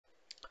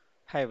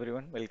Hi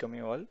everyone, welcome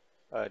you all.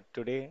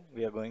 Today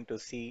we are going to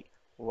see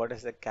what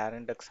is the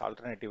charindex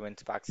alternative in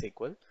Spark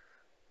SQL.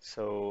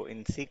 So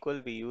in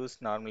SQL we use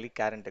normally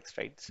charindex,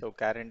 right? So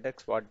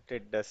charindex what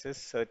it does is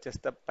searches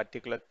the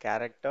particular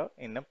character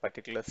in a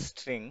particular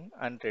string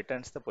and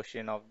returns the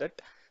position of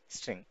that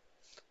string.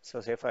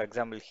 So say for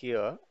example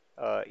here,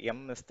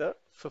 M is the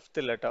fifth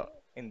letter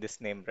in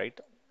this name, right?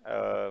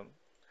 Uh,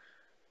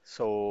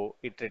 so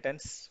it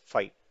returns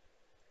 5.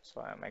 So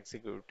I'm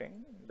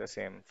executing the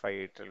same 5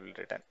 it will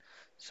return.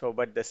 So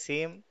but the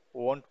same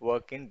won't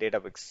work in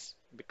Databricks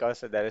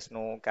because there is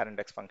no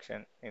current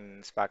function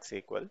in Spark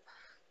SQL.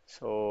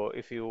 So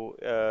if you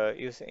are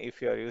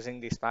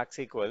using the Spark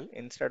SQL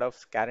instead of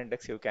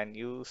charindex you can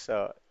use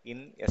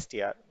in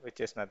str, which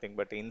is nothing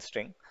but in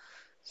string.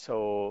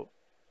 So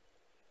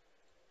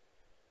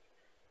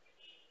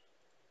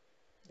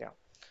yeah.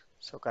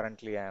 So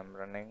currently I am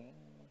running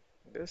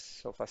this.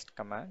 So first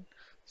command.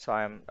 So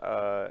I am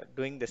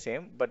doing the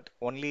same, but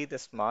only the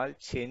small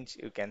change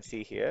you can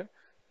see here.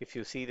 If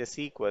you see the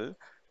SQL,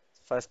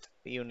 first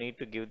you need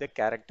to give the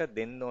character,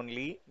 then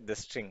only the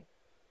string.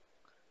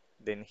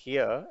 Then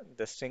here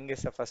the string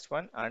is the first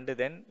one, and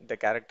then the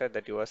character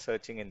that you are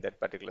searching in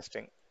that particular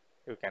string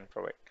you can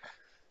provide.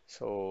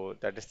 So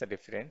that is the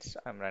difference.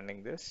 I'm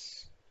running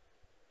this.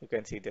 You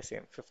can see the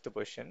same. Fifth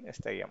position is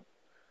the M.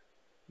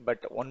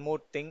 But one more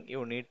thing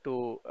you need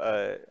to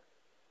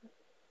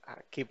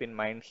keep in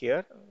mind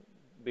here,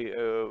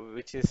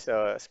 which is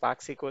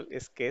Spark SQL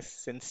is case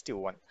sensitive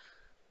one,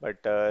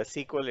 but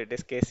SQL it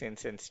is case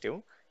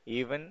insensitive.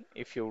 Even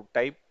if you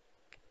type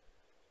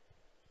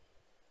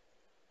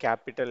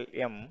capital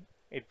M,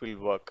 it will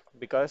work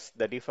because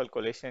the default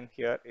collision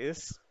here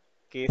is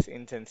case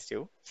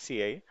insensitive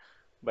CI.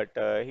 But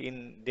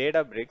in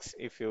Databricks,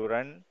 if you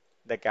run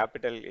the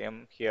capital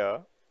M here,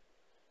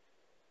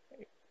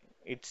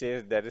 it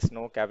says there is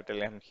no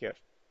capital M here,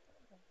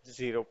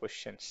 zero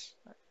positions,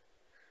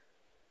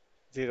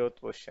 zeroth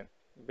position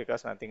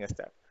because nothing is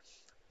there.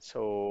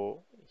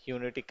 So you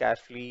need to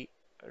carefully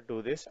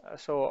do this.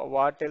 So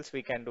what else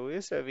we can do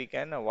is we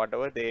can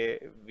whatever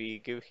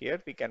we give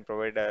here, we can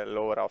provide a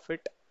lower of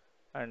it,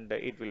 and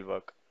it will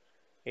work.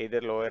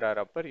 Either lower or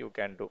upper you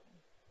can do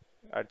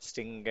at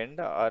string end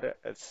or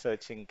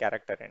searching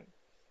character end.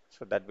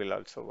 So that will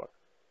also work.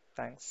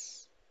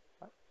 Thanks.